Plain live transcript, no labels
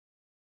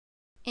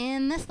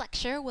In this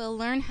lecture, we'll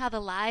learn how the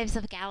lives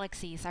of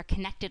galaxies are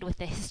connected with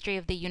the history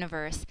of the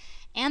universe,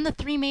 and the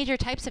three major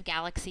types of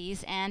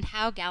galaxies, and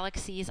how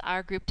galaxies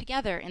are grouped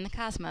together in the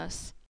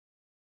cosmos.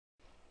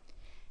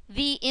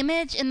 The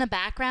image in the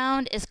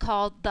background is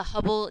called the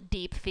Hubble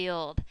Deep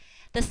Field.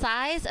 The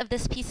size of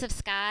this piece of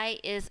sky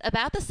is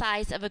about the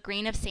size of a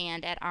grain of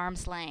sand at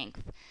arm's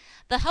length.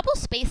 The Hubble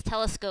Space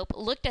Telescope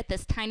looked at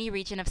this tiny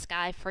region of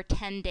sky for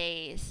 10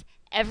 days.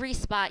 Every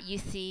spot you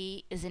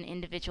see is an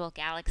individual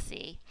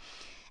galaxy.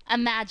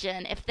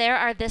 Imagine if there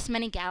are this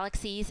many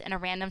galaxies in a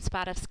random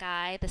spot of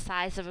sky the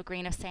size of a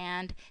grain of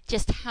sand,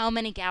 just how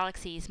many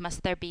galaxies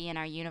must there be in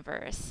our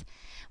universe?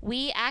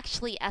 We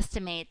actually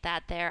estimate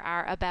that there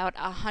are about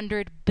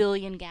 100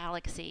 billion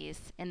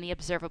galaxies in the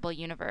observable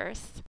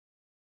universe.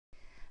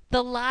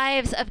 The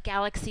lives of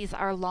galaxies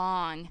are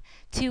long.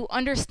 To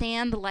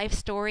understand the life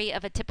story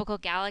of a typical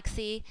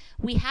galaxy,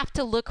 we have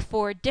to look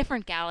for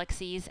different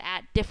galaxies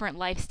at different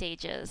life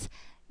stages.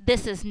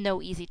 This is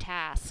no easy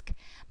task.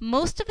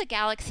 Most of the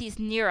galaxies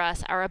near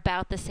us are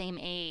about the same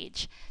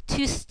age.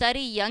 To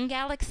study young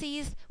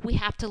galaxies, we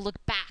have to look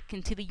back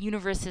into the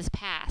universe's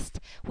past,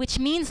 which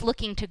means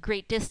looking to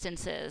great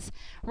distances.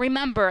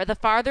 Remember, the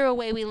farther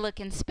away we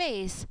look in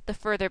space, the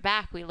further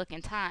back we look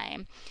in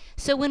time.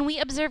 So when we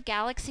observe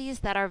galaxies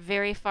that are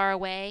very far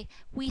away,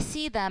 we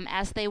see them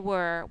as they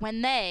were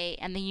when they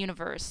and the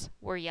universe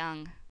were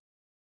young.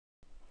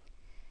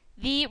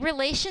 The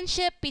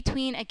relationship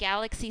between a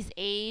galaxy's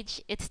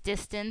age, its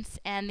distance,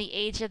 and the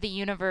age of the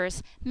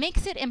universe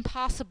makes it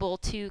impossible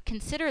to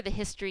consider the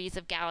histories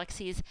of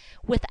galaxies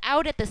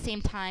without at the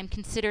same time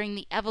considering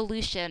the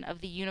evolution of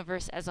the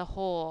universe as a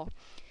whole.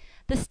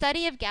 The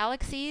study of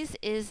galaxies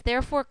is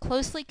therefore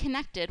closely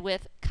connected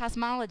with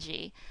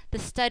cosmology, the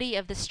study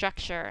of the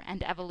structure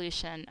and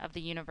evolution of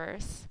the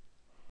universe.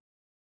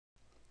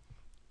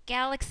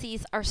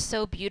 Galaxies are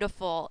so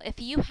beautiful. If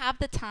you have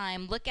the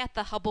time, look at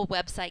the Hubble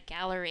website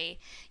gallery.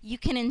 You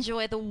can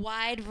enjoy the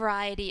wide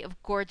variety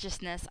of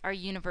gorgeousness our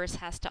universe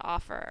has to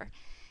offer.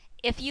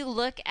 If you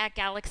look at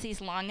galaxies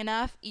long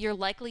enough, you're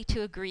likely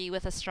to agree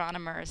with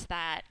astronomers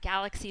that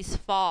galaxies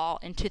fall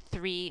into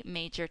three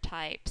major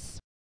types.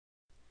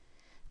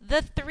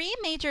 The three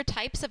major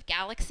types of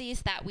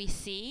galaxies that we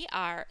see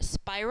are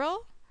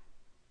spiral,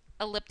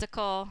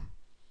 elliptical,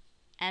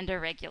 and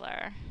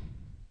irregular.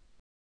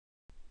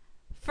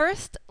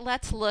 First,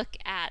 let's look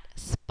at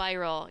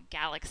spiral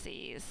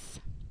galaxies.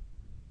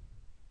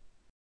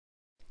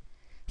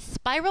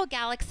 Spiral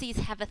galaxies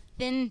have a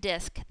thin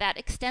disk that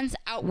extends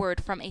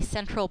outward from a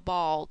central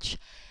bulge.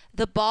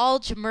 The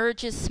bulge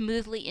merges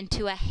smoothly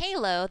into a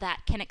halo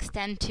that can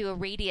extend to a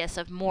radius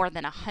of more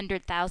than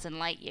 100,000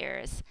 light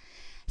years.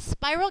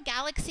 Spiral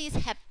galaxies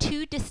have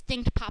two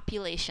distinct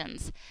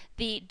populations: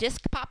 the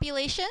disk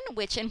population,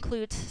 which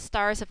includes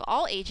stars of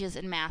all ages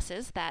and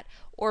masses that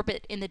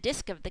orbit in the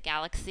disk of the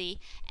galaxy,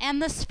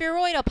 and the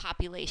spheroidal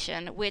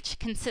population, which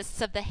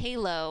consists of the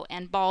halo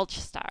and bulge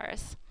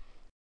stars.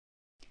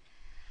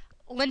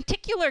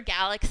 Lenticular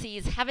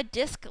galaxies have a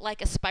disk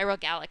like a spiral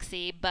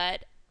galaxy,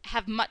 but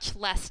have much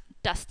less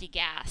dusty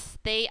gas.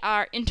 They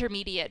are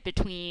intermediate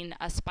between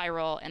a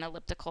spiral and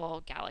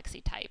elliptical galaxy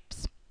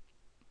types.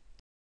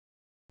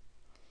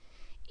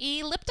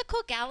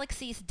 Elliptical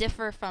galaxies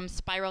differ from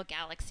spiral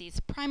galaxies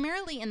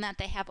primarily in that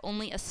they have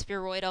only a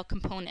spheroidal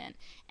component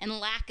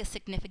and lack a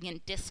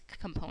significant disk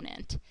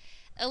component.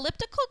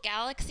 Elliptical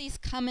galaxies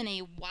come in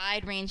a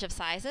wide range of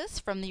sizes,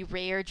 from the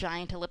rare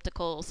giant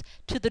ellipticals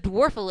to the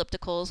dwarf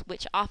ellipticals,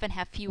 which often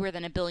have fewer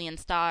than 1 billion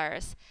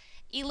stars.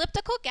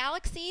 Elliptical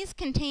galaxies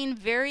contain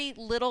very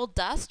little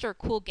dust or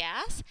cool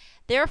gas,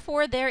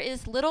 therefore there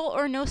is little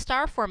or no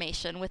star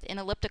formation within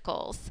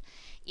ellipticals.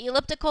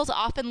 Ellipticals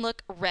often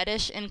look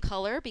reddish in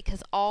color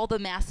because all the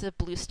massive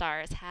blue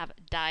stars have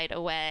died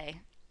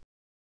away.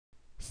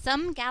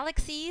 Some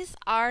galaxies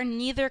are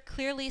neither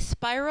clearly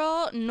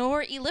spiral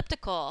nor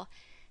elliptical.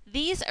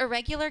 These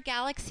irregular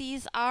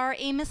galaxies are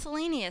a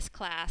miscellaneous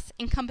class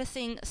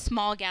encompassing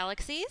small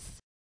galaxies,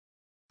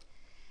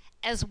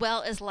 as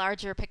well as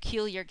larger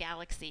peculiar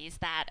galaxies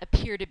that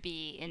appear to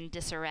be in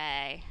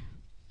disarray.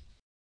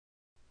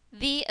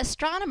 The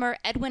astronomer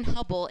Edwin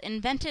Hubble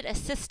invented a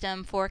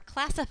system for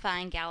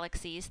classifying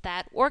galaxies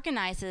that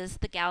organizes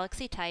the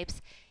galaxy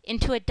types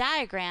into a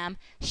diagram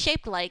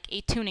shaped like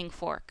a tuning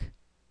fork.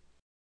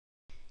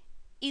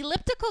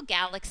 Elliptical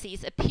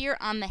galaxies appear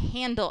on the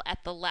handle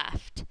at the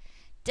left,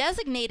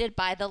 designated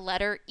by the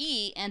letter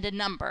E and a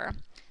number.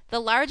 The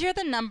larger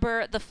the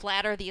number, the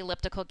flatter the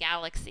elliptical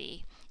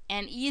galaxy.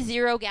 An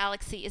E0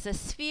 galaxy is a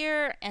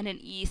sphere, and an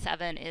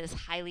E7 is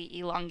highly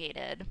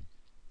elongated.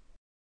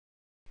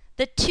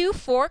 The two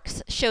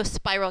forks show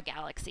spiral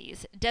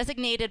galaxies,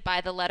 designated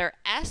by the letter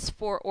S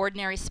for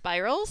ordinary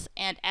spirals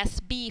and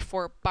SB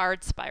for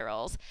barred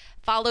spirals,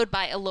 followed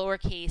by a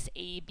lowercase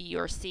a, b,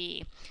 or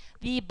c.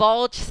 The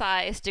bulge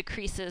size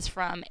decreases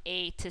from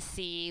A to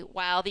C,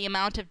 while the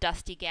amount of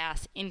dusty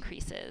gas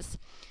increases.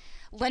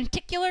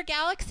 Lenticular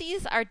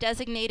galaxies are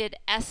designated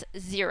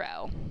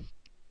S0.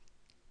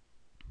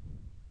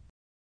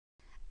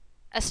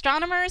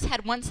 Astronomers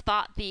had once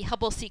thought the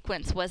Hubble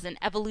sequence was an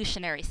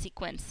evolutionary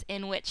sequence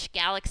in which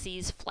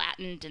galaxies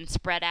flattened and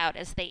spread out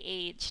as they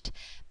aged.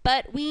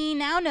 But we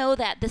now know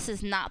that this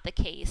is not the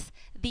case.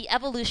 The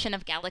evolution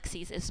of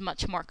galaxies is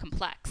much more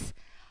complex.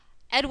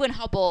 Edwin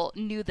Hubble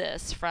knew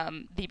this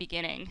from the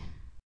beginning.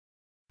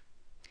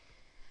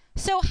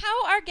 So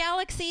how are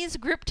galaxies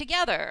grouped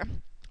together?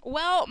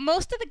 Well,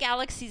 most of the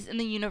galaxies in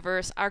the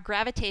universe are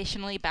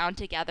gravitationally bound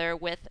together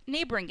with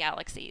neighboring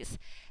galaxies.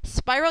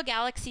 Spiral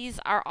galaxies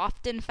are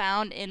often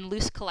found in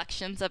loose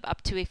collections of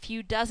up to a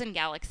few dozen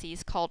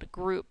galaxies called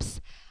groups.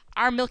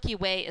 Our Milky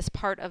Way is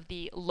part of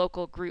the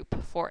local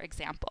group, for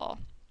example.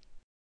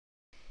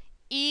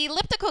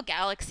 Elliptical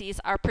galaxies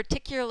are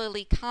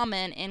particularly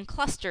common in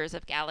clusters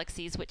of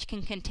galaxies, which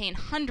can contain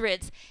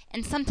hundreds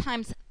and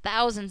sometimes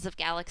thousands of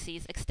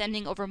galaxies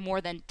extending over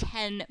more than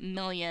 10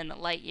 million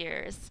light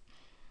years.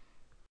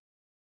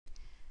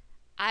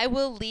 I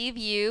will leave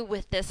you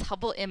with this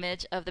Hubble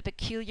image of the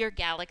peculiar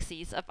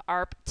galaxies of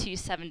ARP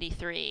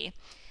 273.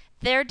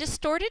 Their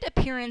distorted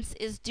appearance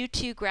is due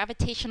to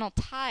gravitational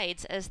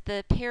tides as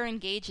the pair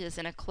engages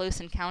in a close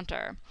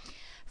encounter.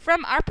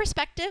 From our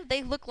perspective,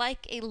 they look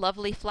like a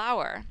lovely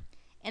flower.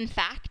 In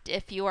fact,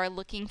 if you are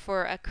looking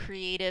for a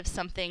creative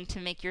something to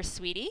make your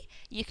sweetie,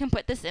 you can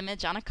put this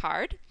image on a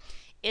card.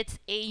 It's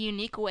a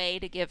unique way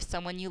to give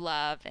someone you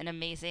love an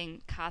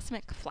amazing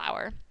cosmic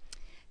flower.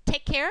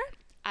 Take care.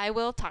 I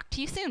will talk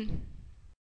to you soon.